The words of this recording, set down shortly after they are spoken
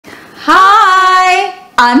Hi,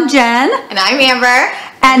 I'm Jen. And I'm Amber.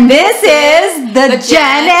 And this is the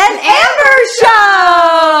Jen and Amber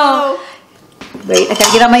Show. Wait, I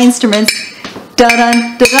gotta get on my instruments. Dun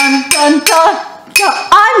dun dun dun dun dun.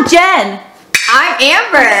 I'm Jen. I'm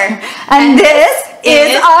Amber. And this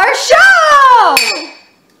is our show.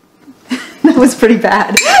 That was pretty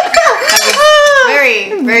bad.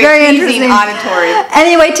 Very interesting auditory.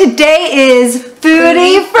 Anyway, today is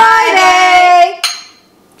Foodie Friday.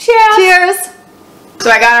 Cheers. Cheers. So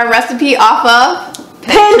I got our recipe off of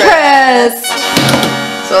Pinterest.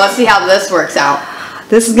 So let's see how this works out.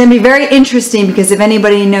 This is going to be very interesting because if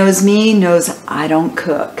anybody knows me, knows I don't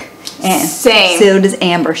cook. And same. So does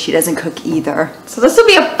Amber. She doesn't cook either. So this will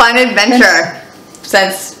be a fun adventure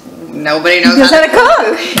since nobody knows how to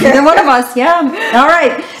cook. Neither one of us, yeah. All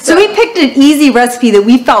right. So we picked an easy recipe that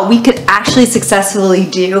we felt we could actually successfully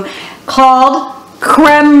do called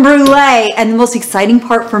Creme Brulee. And the most exciting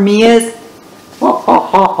part for me is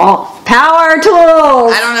power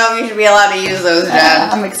tools. I don't know if you should be allowed to use those, Jen.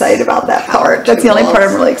 I'm excited about that part. That's the only part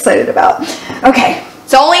I'm really excited about. Okay.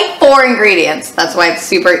 It's only 4 ingredients. That's why it's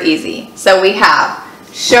super easy. So we have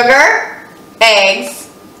sugar, eggs,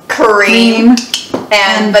 cream,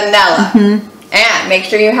 and vanilla. And make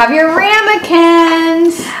sure you have your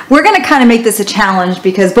ramekins. We're going to kind of make this a challenge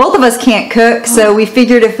because both of us can't cook, so we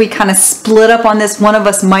figured if we kind of split up on this, one of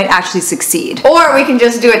us might actually succeed. Or we can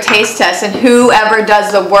just do a taste test and whoever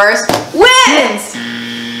does the worst wins.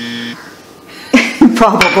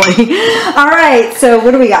 Probably. All right, so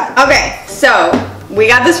what do we got? Okay, so we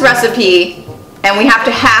got this recipe and we have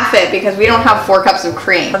to half it because we don't have 4 cups of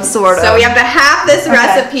cream. Sort of. So we have to half this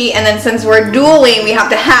recipe, and then since we're dueling, we have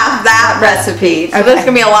to half that recipe. So there's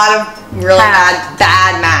gonna be a lot of really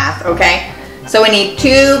bad math, okay? So we need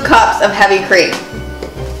 2 cups of heavy cream.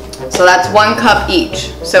 So that's 1 cup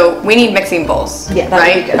each. So we need mixing bowls. Yeah,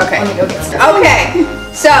 right? Be good. Okay. Let me go get started. Okay,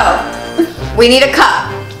 so we need a cup.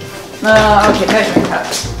 Okay, measuring cup.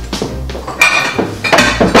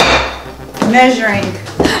 Measuring.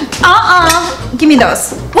 Give me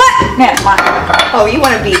those. What? Yeah, come on. Oh, you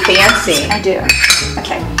want to be fancy. I do.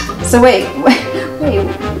 Okay. So wait.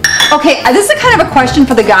 Okay, this is kind of a question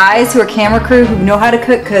for the guys who are camera crew who know how to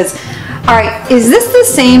cook. Cause, all right, is this the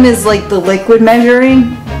same as like the liquid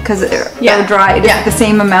measuring? Cause they're dry. Is it the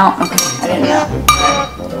same amount? Okay, I didn't know.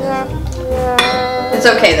 It's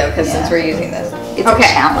okay though, cause since we're using this. It's a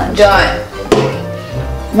challenge. Done.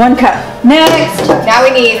 1 cup. Next. Now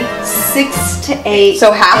we need 6 to 8.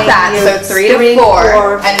 So half that, so 3 to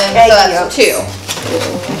 4, and then so that's 2.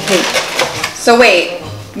 Okay. So wait,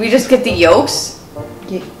 we just get the yolks?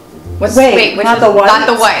 Wait, not the whites. Not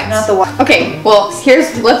the whites. Not the whites. Okay, well you're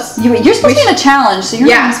supposed to be in a challenge, so you're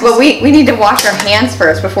but we need to wash our hands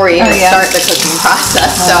first before we even start the cooking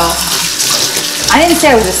process. So I didn't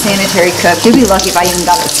say I was a sanitary cook. You'd be lucky if I even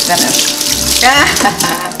got this finished.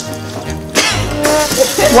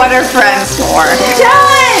 What are friends for?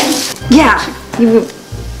 Done! Yeah.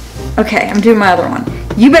 Okay, I'm doing my other one.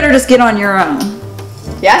 You better just get on your own.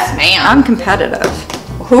 Yes, ma'am. I'm competitive.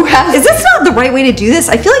 Who has? Is this not the right way to do this?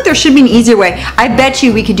 I feel like there should be an easier way. I bet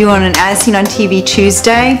you we could do on an As Seen on TV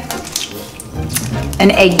Tuesday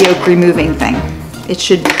an egg yolk removing thing.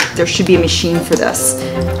 There should be a machine for this.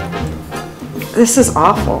 This is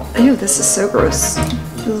awful. Ew, this is so gross.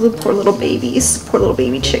 Those poor little babies. Poor little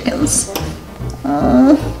baby chickens.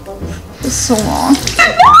 It's so long.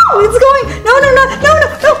 No, it's going. No.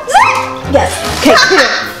 Yes. Okay,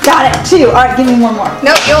 2. Got it. 2. All right, give me 1 more.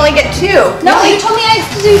 No, you only get 2. No, you told me I had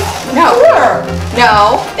to do 4.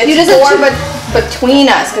 No, it's 4 between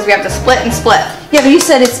us because we have to split and split. Yeah, but you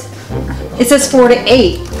said it says 4 to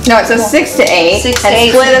 8. No, it says 6 to 8. 6 to and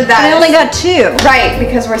 8. Split of that. I only got 2. Right,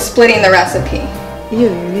 because we're splitting the recipe. Ew,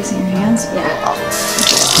 you're using your hands? Yeah.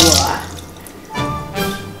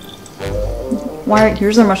 Why?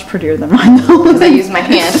 Yours are much prettier than mine though. Because I use my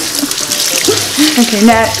hands. Okay,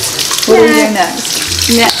 next. What are we doing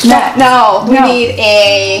next? No, we need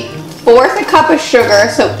a 1/4 cup of sugar,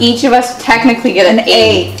 so each of us technically get an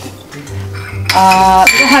 1/8.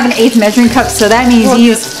 We don't have an 1/8 measuring cup, so that means you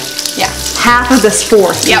use half of this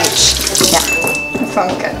 1/4 Yep. each. Yeah. That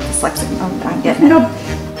sounds good. Dyslexic. Oh, I'm getting it.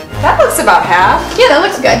 That looks about half. Yeah, that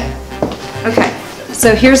looks good. Okay,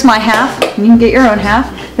 so here's my half. You can get your own half.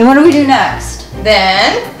 Then what do we do next?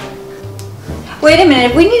 Then, wait a minute,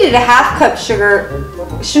 if we needed a half cup sugar,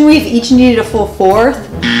 shouldn't we have each needed a full 4th?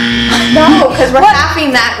 No, because we're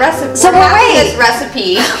halving that recipe. So we're halving this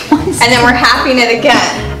recipe, and then we're halving it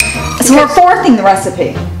again. So we're 4thing the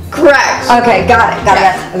recipe. Correct. Okay, got it.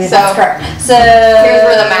 Okay, so that's correct. So here's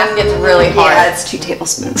where the math gets really hard. Yeah, it's 2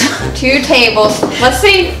 tablespoons. 2 tablespoons. Let's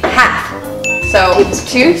say half. So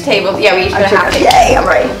 2 tables. Yeah, we each put a half tablespoon. Yay, I'm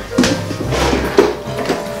ready.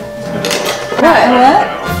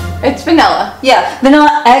 What? It's vanilla. Yeah,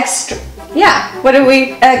 vanilla extra. Yeah. What do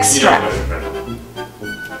we? Extra.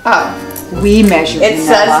 Oh. We measure It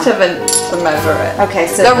vanilla. says to measure it. Okay,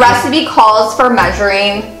 so the recipe calls for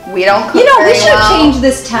measuring. We don't cook you know, we very should well. change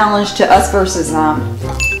this challenge to us versus them.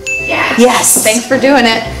 Yes. Yes. Thanks for doing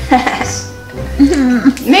it.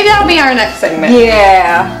 Maybe that'll be our next segment.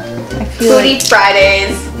 Yeah. I feel Foodie like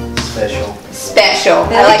Fridays. Special.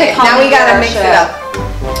 I like it. Now we gotta mix it up.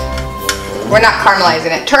 We're not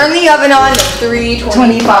caramelizing it. Turn the oven on to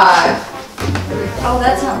 325. Oh,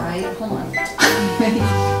 that's not right. Hold on.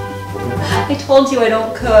 I told you I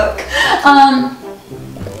don't cook.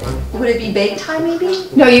 Would it be bake time maybe?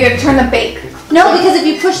 No, you gotta turn the bake. No, because if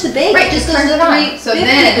you push the bake, Right, it just turn goes it to on. So 350,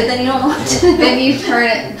 then- but then you don't know what to do. Then you turn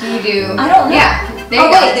it. Do you do? I don't know. Yeah. There you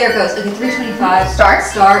Oh go. wait, there it goes. Okay, 325. Start.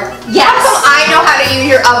 Start. How Yes. come I know how to use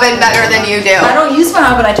your oven better than you do? I don't use my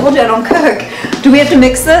oven. I told you I don't cook. Do we have to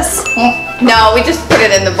mix this? No, we just put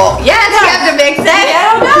it in the bowl. Yes, you have to mix it. I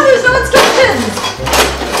don't know. There's no instructions.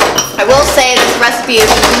 I will say this recipe is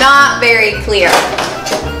not very clear.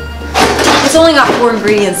 It's only got 4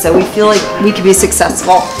 ingredients, so we feel like we could be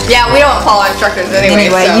successful. Yeah, we don't follow instructions anyway.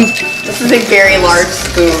 Anyway, so this is a very large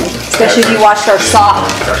spoon. Especially if you watched our sauce.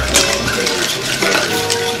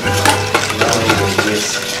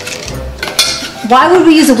 Why would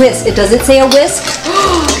we use a whisk? Does it say a whisk?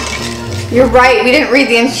 You're right. We didn't read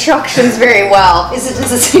the instructions very well. Does it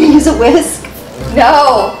say to use a whisk?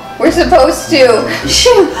 No, we're supposed to.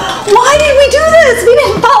 Shoot, why did we do this? We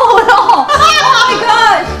didn't follow it all. Oh my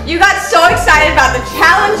gosh. You got so excited about the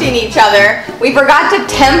challenging each other, we forgot to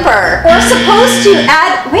temper. We're supposed to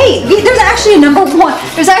add, wait, there's actually a number 1.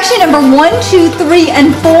 There's actually a number 1, 2, 3,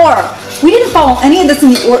 and 4. We didn't follow any of this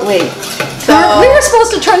in the order, wait. So we were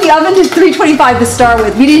supposed to turn the oven to 325 to start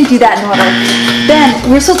with. We didn't do that in order. Then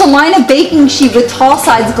we're supposed to line a baking sheet with tall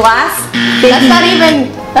sides glass. that's not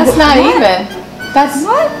even. That's not What? even. That's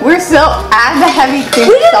What? We're still add the heavy cream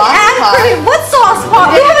We didn't sauce add pot. cream. What sauce pot?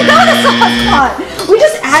 We haven't got a sauce pot. We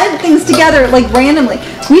just added things together like randomly.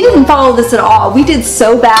 We didn't follow this at all. We did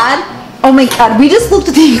so bad. Oh my god, we just looked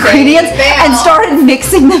at the ingredients and started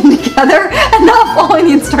mixing them together and not following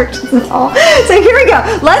the instructions at all. So here we go.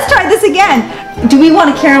 Let's try this again. Do we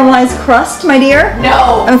want a caramelized crust, my dear?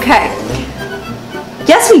 No. Okay.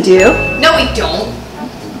 Yes, we do. No, we don't.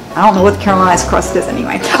 I don't know what the caramelized crust is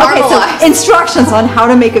anyway. Okay, Caramelized. so instructions on how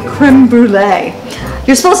to make a creme brulee.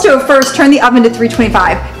 You're supposed to first turn the oven to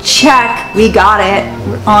 325. Check, we got it.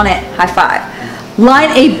 We're on it, high five. Line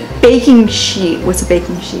a baking sheet. What's a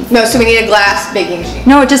baking sheet? No, so we need a glass baking sheet.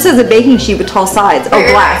 No, it just says a baking sheet with tall sides. Oh, Right,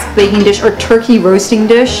 right, glass right. baking dish or turkey roasting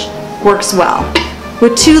dish works well.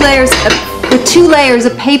 With two layers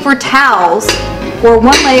of paper towels or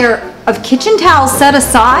 1 layer of kitchen towels set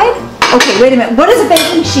aside. Okay, wait a minute. What is a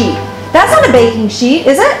baking sheet? That's not a baking sheet,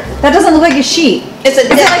 is it? That doesn't look like a sheet. It's a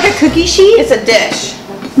Is it like a cookie sheet? It's a dish.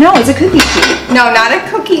 No, it's a cookie sheet. No, not a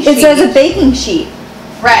cookie sheet. It says a baking sheet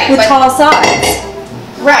right, with but, tall sides.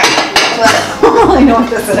 right. So that's- I know what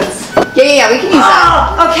this is. yeah, we can use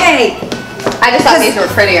that. Oh, okay. I just thought these were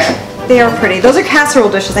prettier. They are pretty. Those are casserole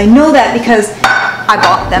dishes. I know that because I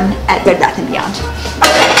bought them at Bed Bath & Beyond.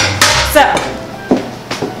 Okay, so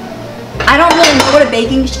I don't really know what a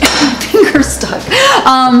baking sheet. Finger stuck.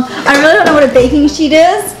 I really don't know what a baking sheet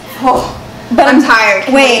is. Oh, But I'm tired.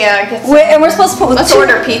 Can Wait, we, get some- wait, and we're supposed to put Let's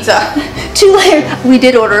order pizza. 2 layers. We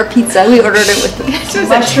did order a pizza. We ordered it with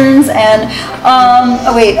mushrooms and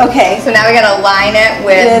oh wait, okay. So now we gotta line it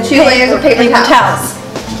with 2 layers of paper towels.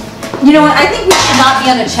 You know what? I think we should not be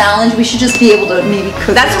on a challenge. We should just be able to maybe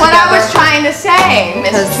cook. That's it what I together. was trying to say, Miss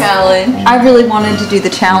Because Challenge. I really wanted to do the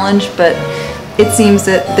challenge, but it seems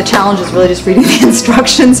that the challenge is really just reading the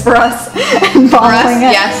instructions for us and For following us,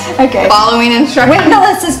 it. yes. Okay. Following instructions. Wait, no,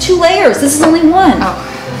 it says 2 layers. This is only 1.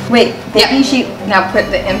 Oh. Wait, baking sheet. Now put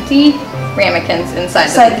the empty ramekins inside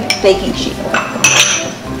Inside the baking sheet.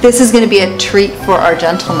 This is going to be a treat for our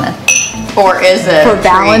gentlemen Or is it? for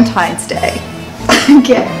Valentine's Day.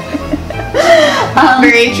 Okay.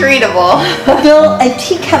 Very treatable. Fill a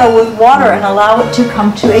tea kettle with water and allow it to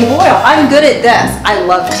come to a boil. I'm good at this. I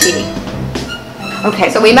love tea.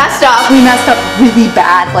 Okay, So we messed up. we messed up really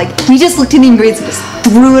bad. Like, we just looked at the ingredients and just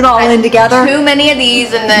threw it all in together. Too many of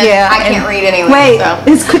these and then I can't and- read anyway. Wait, So.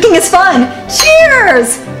 this cooking is fun.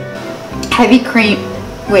 Cheers! Heavy cream.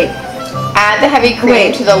 Wait, Add the heavy cream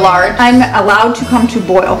Wait. to the large. I'm allowed to come to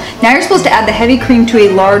boil. Now you're supposed to add the heavy cream to a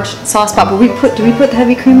large sauce pot, but do we put the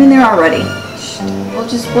heavy cream in there already? We'll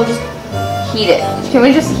just heat it. Can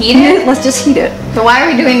we just heat it? Let's just heat it. So why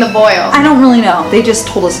are we doing the boil? I don't really know. They just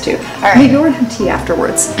told us to. Alright. Maybe we're gonna have tea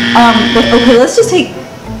afterwards. But okay, let's just take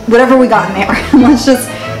whatever we got in there. Let's just.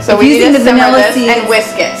 So we need using to the simmer vanilla this seeds. and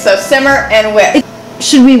whisk it. So simmer and whisk.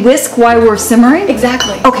 Should we whisk while we're simmering?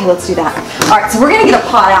 Exactly. Okay, let's do that. All right, so we're gonna get a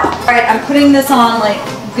pot out. All right, I'm putting this on like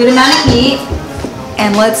good amount of heat,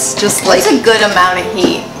 and let's just like. What's a good amount of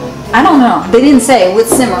heat? I don't know. They didn't say with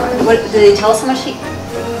simmer. What did they tell us how much heat?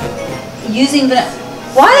 Using vanilla.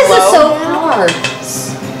 Why is this so hard?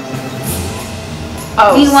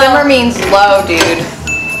 Oh, Meanwhile- simmer means low, dude.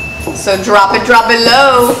 So drop it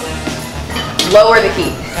low. Lower the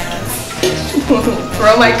heat.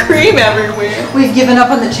 Throw my cream everywhere. We've given up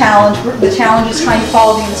on the challenge. The challenge is trying to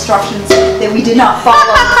follow the instructions that we did not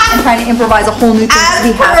follow and trying to improvise a whole new thing. As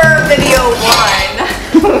we have. per video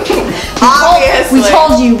 1. Obviously. We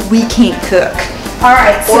told you we can't cook. All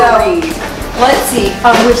right, so Or read. let's see.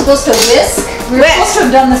 We're supposed to whisk. We're supposed to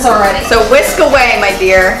have done this already. So whisk away, my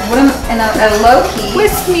dear. What am, and at a low heat.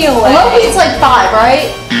 Whisk me A away. low heat's like 5,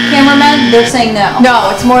 right? Cameramen, they're saying no.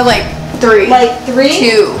 No, it's more like 3. Like 3?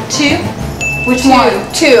 2. 2? Which 2. one?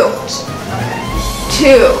 2.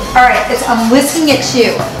 2. All right, I'm whisking it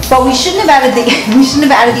 2. But we shouldn't have added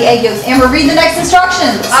the egg yolks. Amber, read the next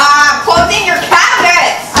instructions. Closing your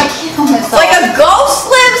cabinets. I can't help myself. It's like a ghost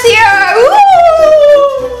lives here.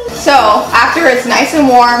 Woo! So after it's nice and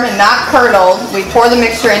warm and not curdled, we pour the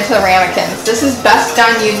mixture into the ramekins. This is best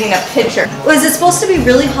done using a pitcher. Was it supposed to be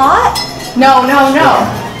really hot? No, no, no.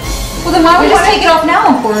 Well, then why don't we just want take it off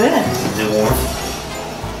now and pour it in? Is it warm?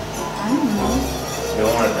 I don't know. You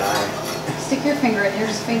don't want to die. Stick your finger in. Your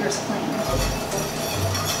finger's clean.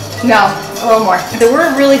 No, a little more. So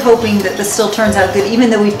we're really hoping that this still turns out good,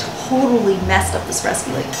 even though we've totally messed up this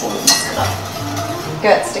recipe, like totally messed it up.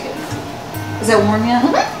 Good, stick it in. Is that warm yet?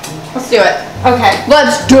 Let's do it. Okay.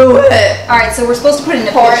 Let's do it. All right, so we're supposed to put it in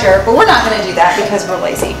a Pour it. pitcher, but we're not going to do that because we're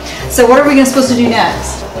lazy. So what are we supposed to do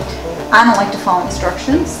next? I don't like to follow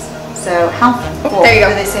instructions. So how full? There you go.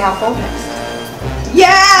 Do they say how full?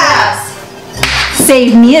 Yes.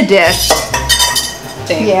 Save me a dish.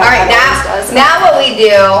 Yeah, All right, that always does. now what we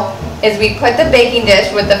do is we put the baking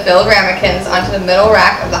dish with the filled ramekins onto the middle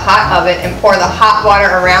rack of the hot oven and pour the hot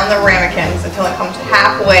water around the ramekins until it comes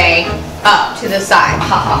halfway up to the side.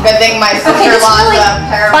 Good thing my Okay, this sister-in-law's really, a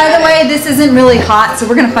paramedic. by the way, this isn't really hot, so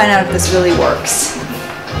we're going to find out if this really works.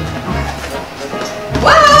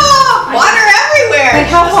 Wow! Water everywhere!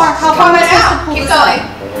 Like how far am I Coming supposed to out. pull Keep this going.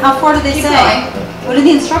 out? How far do they Keep say? going. What are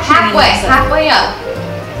the instructions? Halfway up.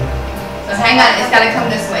 So hang on, it's gotta come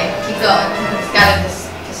this way. Keep going. It's gotta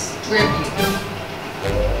distribute.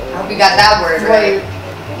 I hope you got that word right.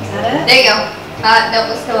 Is that it? There you go. No,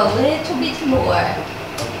 let's go a little bit more.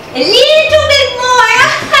 A little bit more.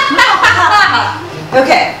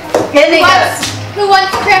 Okay. Here they go. Who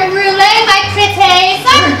wants creme brulee, my pretties?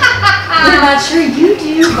 We're not sure you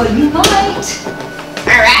do, but you might.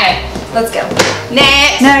 Alright. Let's go.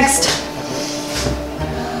 Next. Next.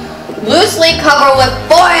 Loosely cover with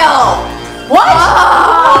foil. What?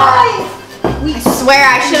 Oh. I swear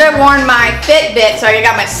I should have worn my Fitbit so I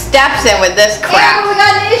got my steps in with this crap. Amber, we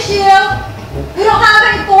got an issue. We don't have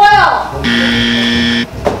any foil.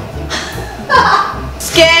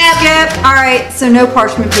 Skip. All right, so no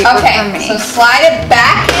parchment paper for Okay, me. so slide it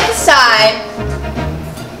back inside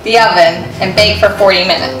the oven and bake for 40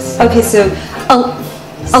 minutes. Okay, so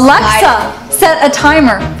Alexa, set a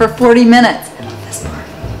timer for 40 minutes.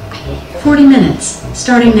 40 minutes,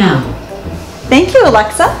 starting now. Thank you,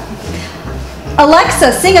 Alexa.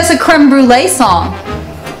 Alexa, sing us a creme brulee song.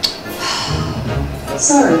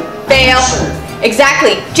 Sorry. Fail. Sure.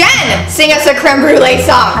 Exactly. Jen, sing us a creme brulee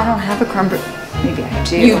song. I don't have a creme brulee. Maybe I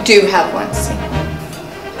do. You do have one. Sing.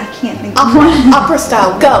 I can't think of one. Opera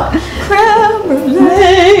style, go. Creme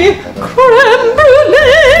brulee, creme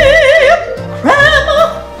brulee, creme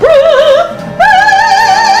brulee.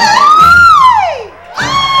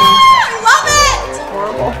 I love it. It's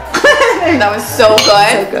horrible. That was so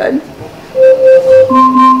good. So good.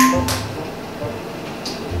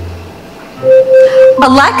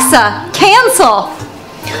 Alexa, cancel.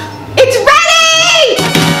 It's ready!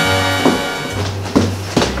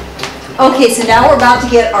 Okay, so now we're about to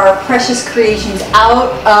get our precious creations out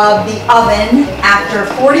of the oven after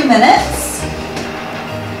 40 minutes.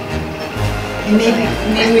 And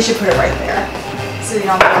maybe we should put it right there so you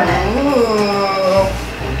don't burn it.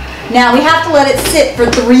 Ooh. Now we have to let it sit for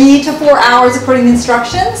 3 to 4 hours according to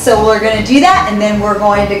instructions. So we're going to do that and then we're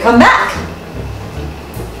going to come back.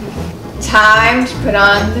 Time to put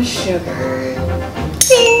on the sugar.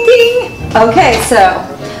 Ding ding. Okay, so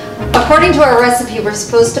according to our recipe, we're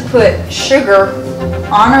supposed to put sugar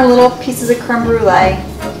on our little pieces of creme brulee.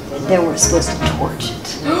 Then we're supposed to torch it.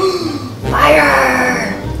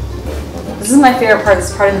 Fire! This is my favorite part. This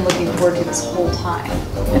is the part I've been looking forward to this whole time.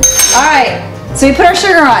 All right, so we put our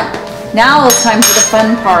sugar on. Now it's time for the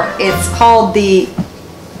fun part. It's called the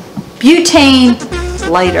butane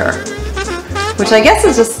lighter, which I guess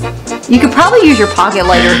is just, you could probably use your pocket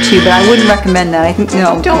lighter too, but I wouldn't recommend that. I think,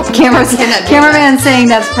 cameraman's saying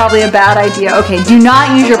that's probably a bad idea. Okay, do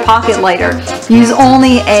not use your pocket lighter. Use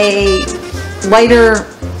only a lighter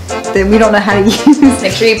that we don't know how to use.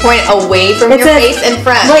 Make sure you point away from your face and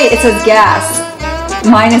front. Wait, it says gas.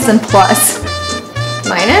 Minus and plus.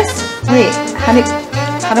 Minus? Wait, how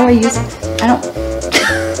do I use it? I don't.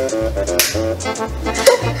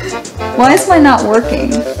 Why is mine not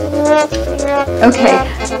working? Okay.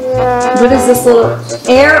 What is this little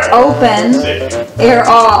air open, air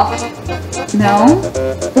off? No?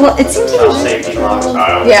 Well, it seems like Safety locks.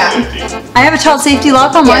 Yeah. I have a child safety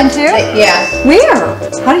lock on mine too? Yeah. Where?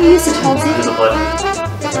 How do you use the child safety? Use the button.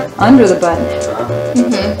 Under the button.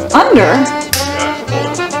 Under?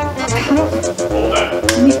 Hold that.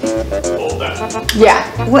 Hold that. Yeah.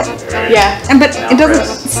 What? Yeah. And but it doesn't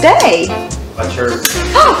stay. Let your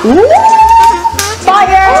Woo!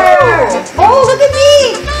 Fire! Oh, look at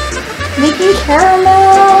me! Making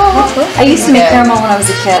caramel. I used to make caramel when I was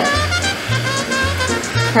a kid.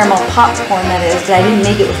 Caramel popcorn, that is, but I didn't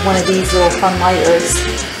make it with one of these little fun lighters.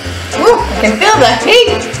 Woo, I can feel the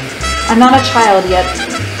heat. I'm not a child yet.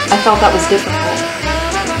 I felt that was difficult.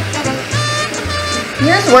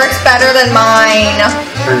 Yours works better than mine.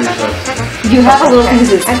 turn yourself. You have a little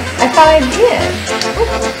resistance. I thought I did.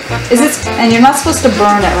 Is this, and you're not supposed to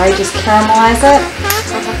burn it, right? Just caramelize it.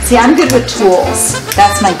 See, I'm good with tools.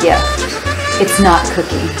 That's my gift. It's not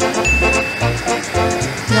cooking.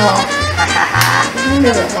 No. It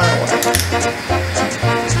doesn't want to work.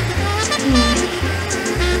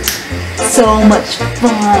 So much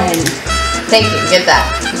fun. Thank you. Get that.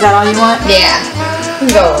 Is that all you want? Yeah.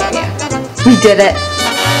 Go. Yeah. We did it.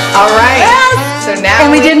 All right. Yes! So now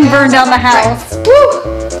And we didn't burn down the house.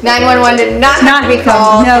 Woo! 911 did not have to be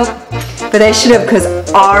called. No. But they should have, because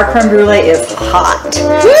our creme brulee is hot.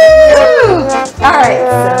 Woo! Alright,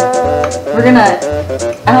 so we're gonna,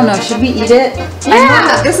 I don't know, should we eat it?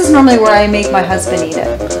 Yeah. This is normally where I make my husband eat it.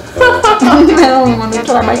 I don't want to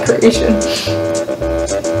try my creation.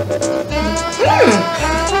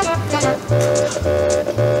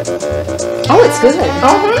 Oh, it's good.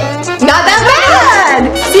 Not that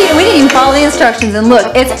bad. See, we didn't even follow the instructions, and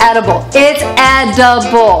look, it's edible. It's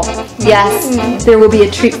edible. Yes, there will be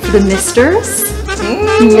a treat for the misters.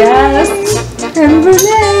 Yes, creme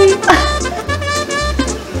brulee.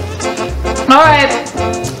 All right,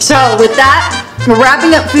 so with that, we're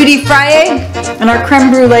wrapping up Foodie Friday and our creme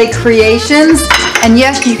brulee creations. And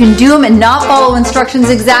yes, you can do them and not follow instructions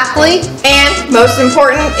exactly. And most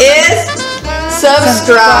important is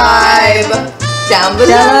subscribe down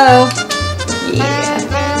below. Hello. Yeah.